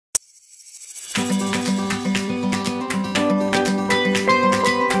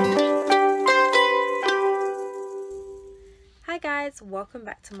guys, welcome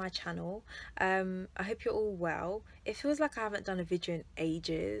back to my channel. I hope you're all well. It feels like I haven't done a video in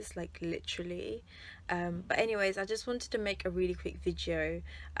ages, like literally, but anyways, I just wanted to make a really quick video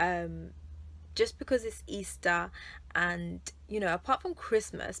just because it's Easter, and you know, apart from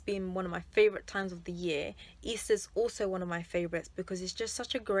Christmas being one of my favorite times of the year, Easter's also one of my favorites because it's just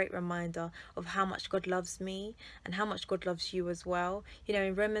such a great reminder of how much God loves me and how much God loves you as well. You know,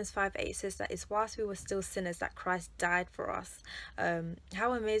 in Romans 5:8 says that it's whilst we were still sinners that Christ died for us.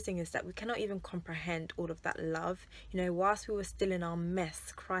 How amazing is that? We cannot even comprehend all of that love. You know, whilst we were still in our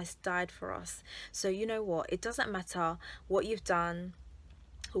mess, Christ died for us. So you know what, it doesn't matter what you've done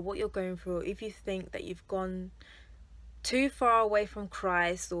or what you're going through, if you think that you've gone too far away from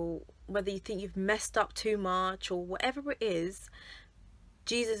Christ, or whether you think you've messed up too much, or whatever it is,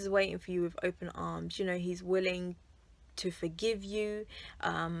 Jesus is waiting for you with open arms. You know, he's willing to forgive you,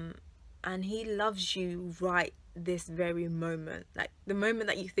 and he loves you right this very moment. Like the moment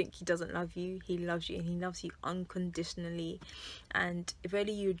that you think he doesn't love you, he loves you, and he loves you unconditionally. And if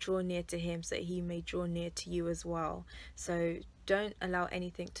only you draw near to him so that he may draw near to you as well. So don't allow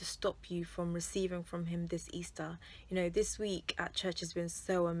anything to stop you from receiving from him this Easter. You know, this week at church has been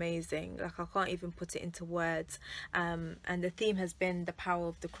so amazing, like I can't even put it into words. And the theme has been the power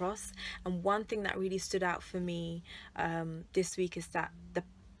of the cross, and one thing that really stood out for me this week is that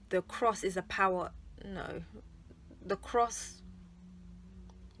the cross is a power, no, the cross,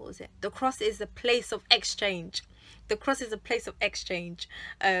 what was it, the cross is a place of exchange. The cross is a place of exchange.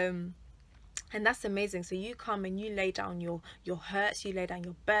 And that's amazing. So you come and you lay down your hurts, you lay down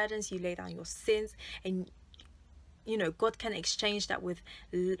your burdens, you lay down your sins, and you know, God can exchange that with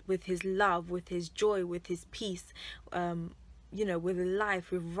his love, with his joy, with his peace, you know, with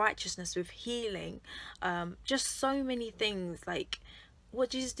life, with righteousness, with healing, just so many things. Like what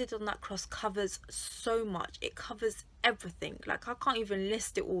Jesus did on that cross covers so much. It covers everything. Like I can't even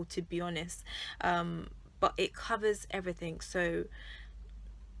list it all, to be honest, but it covers everything. So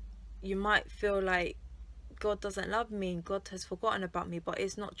you might feel like God doesn't love me, God has forgotten about me, but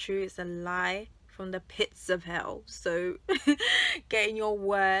it's not true. It's a lie from the pits of hell. So get in your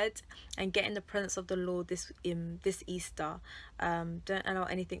word and get in the presence of the Lord this Easter. Don't allow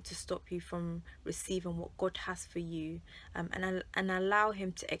anything to stop you from receiving what God has for you, and allow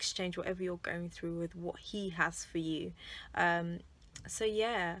him to exchange whatever you're going through with what he has for you. So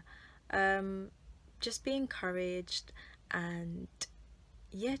yeah, just be encouraged, and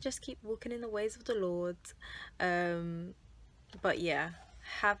yeah, just keep walking in the ways of the Lord. But yeah,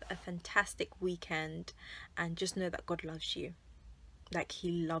 have a fantastic weekend, and just know that God loves you, like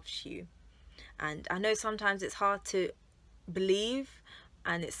he loves you. And I know sometimes it's hard to believe,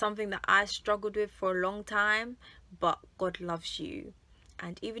 and it's something that I struggled with for a long time, but God loves you.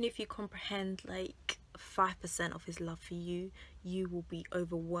 And even if you comprehend like 5% of his love for you, you will be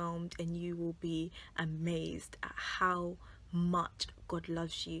overwhelmed, and you will be amazed at how much God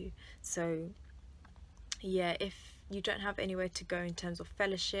loves you. So yeah, if you don't have anywhere to go in terms of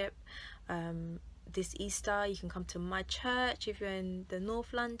fellowship this Easter, you can come to my church. If you're in the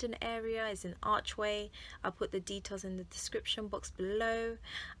North London area, it's in Archway. I'll put the details in the description box below.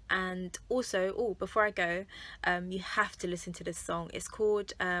 And also, oh, before I go, you have to listen to this song. It's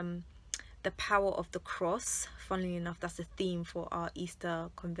called The Power of the Cross. Funnily enough, that's the theme for our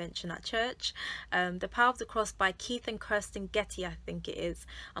Easter convention at church. The Power of the Cross by Keith and Kristyn Getty, I think it is.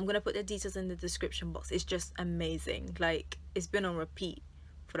 I'm gonna put the details in the description box. It's just amazing. Like, it's been on repeat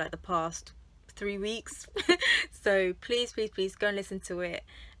for like the past 3 weeks. So please go and listen to it.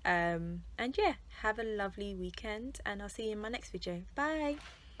 And yeah, have a lovely weekend, and I'll see you in my next video. Bye.